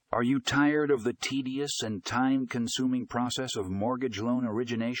Are you tired of the tedious and time-consuming process of mortgage loan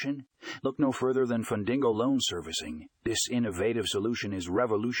origination? Look no further than Fundingo Loan Servicing. This innovative solution is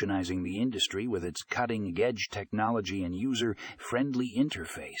revolutionizing the industry with its cutting-edge technology and user-friendly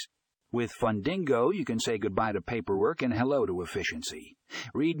interface. With Fundingo, you can say goodbye to paperwork and hello to efficiency.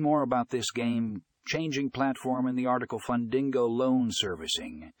 Read more about this game-changing platform in the article Fundingo Loan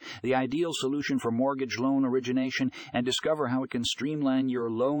Servicing, the ideal solution for mortgage loan origination, and discover how it can streamline your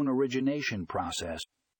loan origination process.